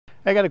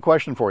I got a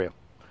question for you.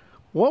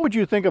 What would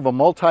you think of a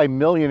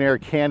multi-millionaire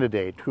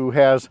candidate who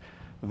has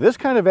this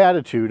kind of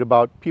attitude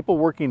about people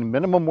working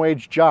minimum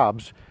wage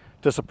jobs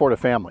to support a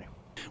family?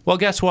 Well,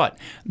 guess what?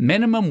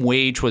 Minimum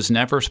wage was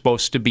never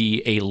supposed to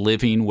be a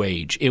living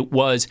wage.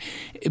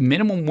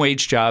 Minimum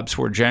wage jobs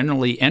were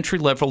generally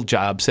entry-level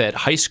jobs that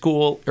high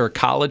school or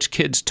college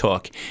kids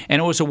took,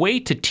 and it was a way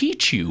to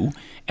teach you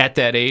at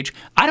that age,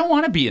 I don't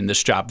want to be in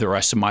this job the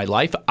rest of my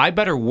life. I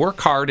better work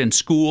hard in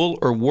school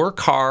or work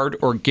hard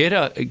or get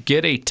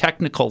a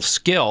technical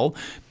skill,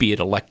 be it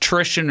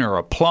electrician or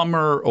a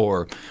plumber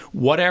or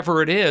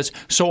whatever it is,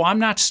 so I'm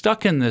not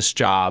stuck in this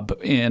job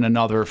in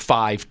another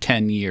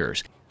 5-10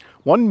 years.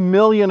 1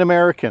 million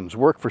Americans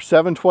work for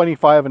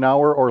 $7.25 an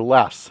hour or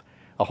less.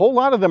 A whole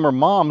lot of them are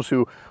moms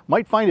who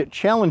might find it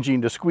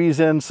challenging to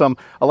squeeze in some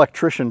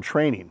electrician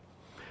training.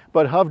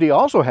 But Hovde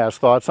also has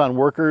thoughts on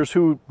workers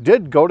who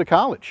did go to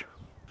college.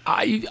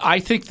 I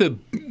think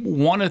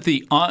one of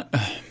the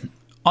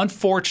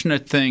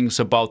unfortunate things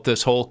about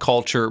this whole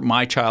culture,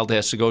 my child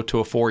has to go to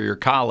a 4-year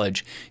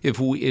college,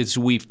 is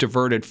we've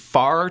diverted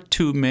far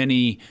too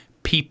many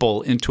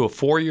people into a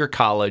 4-year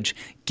college,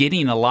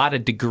 getting a lot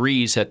of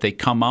degrees that they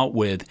come out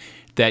with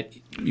that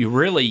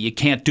you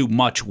can't do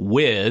much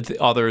with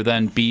other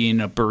than being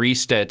a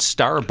barista at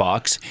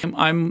Starbucks.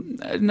 I'm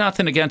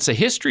nothing against a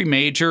history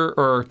major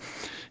or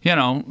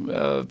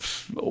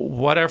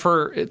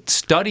whatever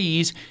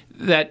studies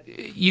that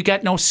you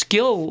got no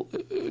skill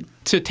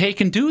to take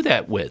and do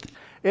that with.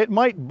 It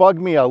might bug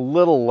me a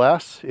little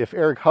less if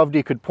Eric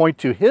Hovde could point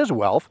to his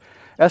wealth,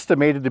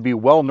 estimated to be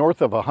well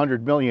north of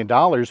 $100 million,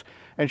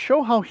 and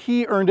show how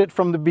he earned it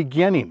from the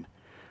beginning.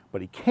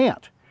 But he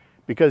can't,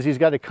 because he's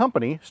got a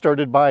company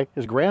started by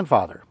his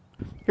grandfather.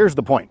 Here's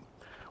the point.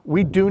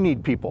 We do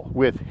need people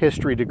with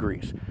history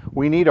degrees.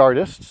 We need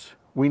artists.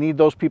 We need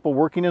those people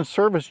working in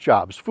service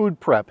jobs, food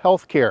prep,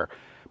 healthcare,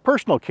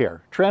 personal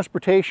care,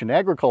 transportation,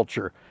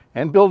 agriculture,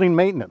 and building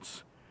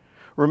maintenance.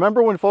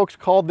 Remember when folks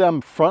called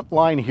them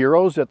frontline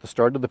heroes at the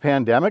start of the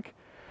pandemic,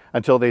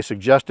 until they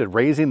suggested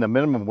raising the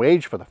minimum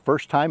wage for the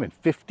first time in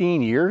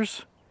 15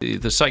 years?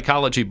 The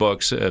psychology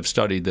books have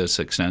studied this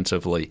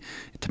extensively.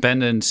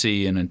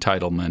 Dependency and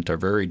entitlement are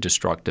very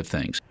destructive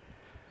things.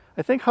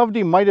 I think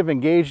Hovde might have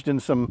engaged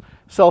in some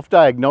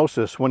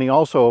self-diagnosis when he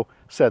also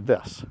said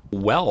this.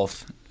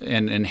 Wealth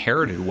and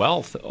inherited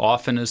wealth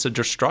often is a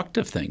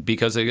destructive thing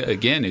because,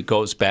 again, it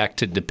goes back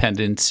to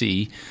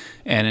dependency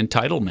and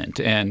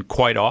entitlement. And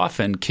quite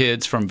often,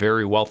 kids from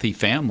very wealthy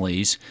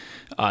families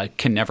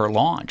can never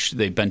launch.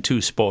 They've been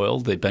too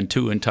spoiled, they've been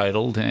too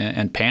entitled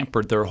and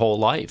pampered their whole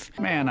life.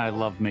 Man, I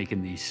love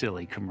making these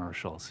silly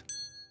commercials.